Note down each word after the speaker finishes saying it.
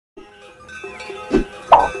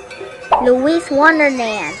Luis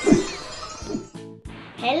Wonderland.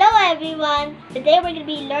 Hello everyone! Today we're going to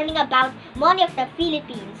be learning about money of the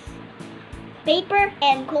Philippines. Paper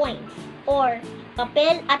and coins, or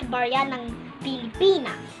papel at barya ng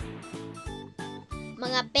Pilipinas.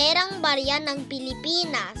 Mga perang barya ng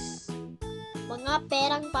Pilipinas. Mga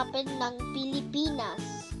perang papel ng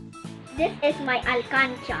Pilipinas. This is my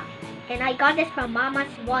alcancha, and I got this from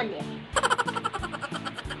Mama's wallet.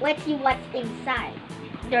 Let's see what's inside.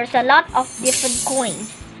 There's a lot of different coins.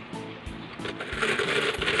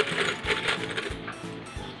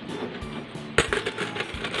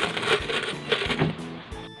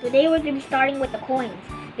 Today we're going to be starting with the coins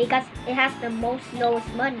because it has the most lowest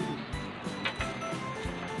money.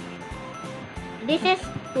 This is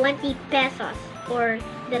 20 pesos or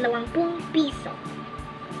 20 piso.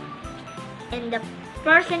 And the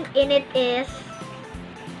person in it is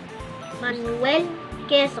Manuel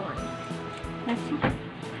Quezon.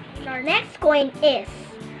 Our next coin is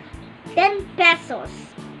 10 pesos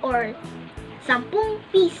or 10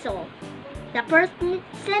 piso. The person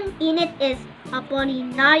in it is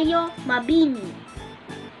Apolinario Mabini.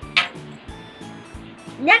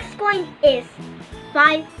 Next coin is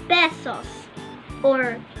 5 pesos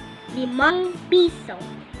or 5 piso.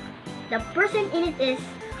 The person in it is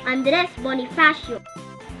Andres Bonifacio.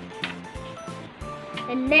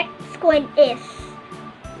 The next coin is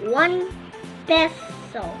 1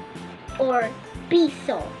 peso or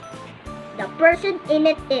piso. The person in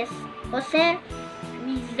it is Jose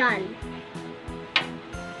Rizal.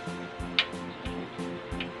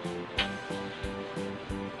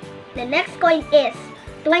 The next coin is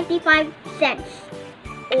 25 cents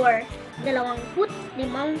or 25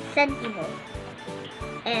 centimo.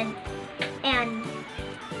 And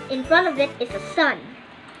in front of it is a sun,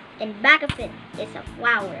 and back of it is a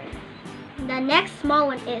flower. The next small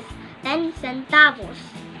one is 10 centavos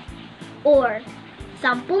or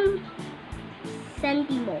 10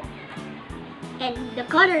 centimo, and the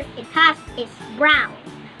color it has is brown.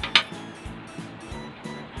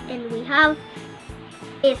 And we have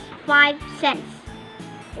is 5 cents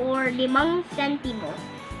or 5 centimo,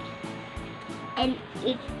 and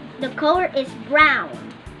the color is brown.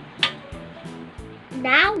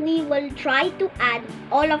 Now we will try to add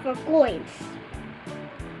all of our coins.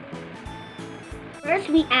 First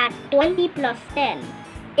we add 20 plus 10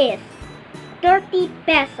 is 30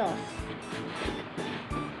 pesos.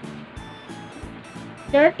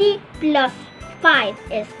 30 plus 5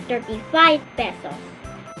 is 35 pesos.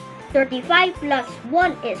 35 plus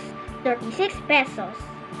 1 is 36 pesos.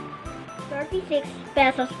 36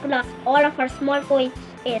 pesos plus all of our small coins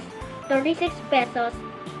is 36 pesos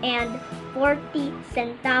and 40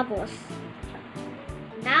 centavos.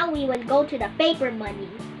 Now we will go to the paper money.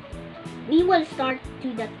 We will start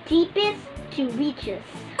to the cheapest to richest.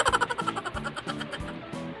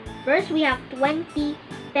 First we have 20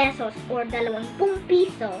 pesos or 20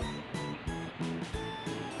 piso.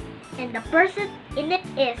 And the person in it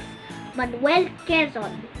is Manuel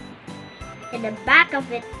Quezon. And the back of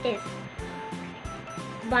it is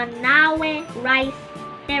Banawe Rice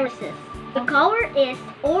Terraces. The color is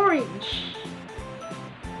orange.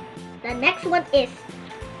 The next one is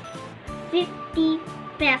 50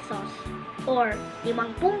 pesos or 50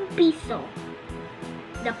 piso.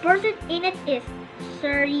 The person in it is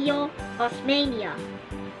Sergio Osmania.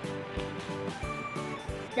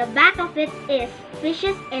 The back of it is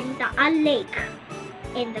fishes in Taal Lake,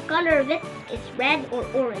 and the color of it is red or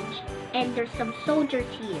orange, and there's some soldiers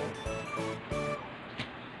here.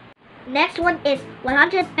 Next one is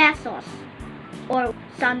 100 pesos or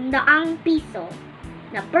 100 piso.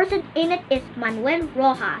 The person in it is Manuel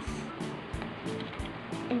Rojas,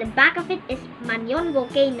 and the back of it is Manion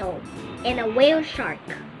Volcano and a whale shark.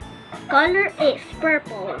 Color is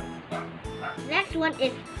purple. Next one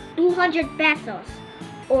is 200 pesos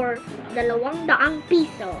or 200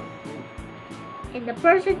 piso. And the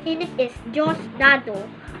person in it is Diosdado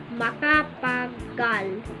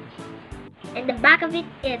Macapagal. And the back of it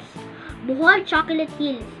is Bohol Chocolate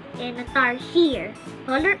Hills and a tarsier.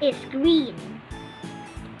 Color is green.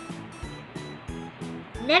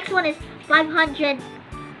 Next one is 500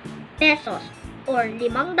 pesos or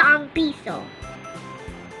 500 piso.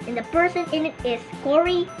 And the person in it is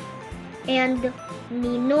Cory and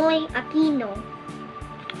Ninoy Aquino.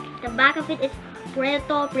 The back of it is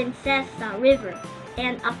Puerto Princesa River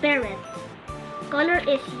and a parrot. Color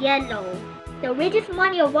is yellow. The richest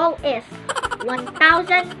money of all is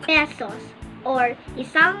 1,000 pesos or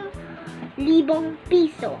 1,000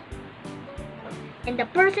 piso. And the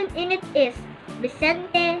person in it is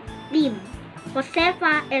Vicente Lim,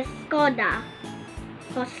 Josefa Escoda,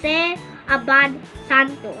 Jose Abad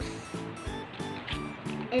Santos,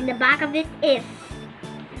 And the back of it is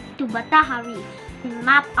to Bataha Reef, the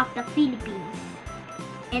map of the Philippines.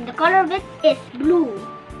 And the color of it is blue.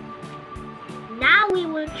 Now we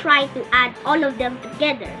will try to add all of them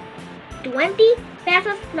together. 20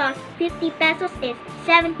 pesos plus 50 pesos is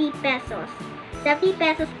 70 pesos. 70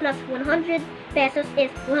 pesos plus 100 pesos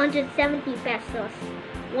is 170 pesos.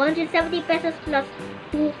 170 pesos plus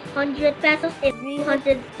 200 pesos is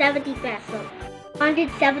 370 pesos.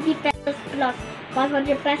 170 pesos plus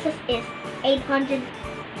 500 pesos is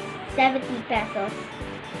 870 pesos.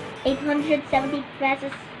 870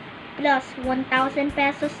 pesos plus 1,000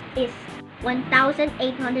 pesos is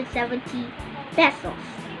 1,870 pesos.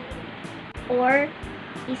 Or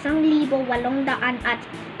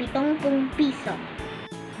 1,870 piso.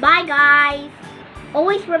 Bye guys!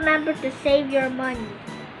 Always remember to save your money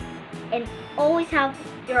and always have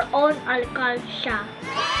your own alkalsya.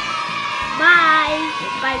 Bye!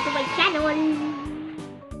 Subscribe to my channel!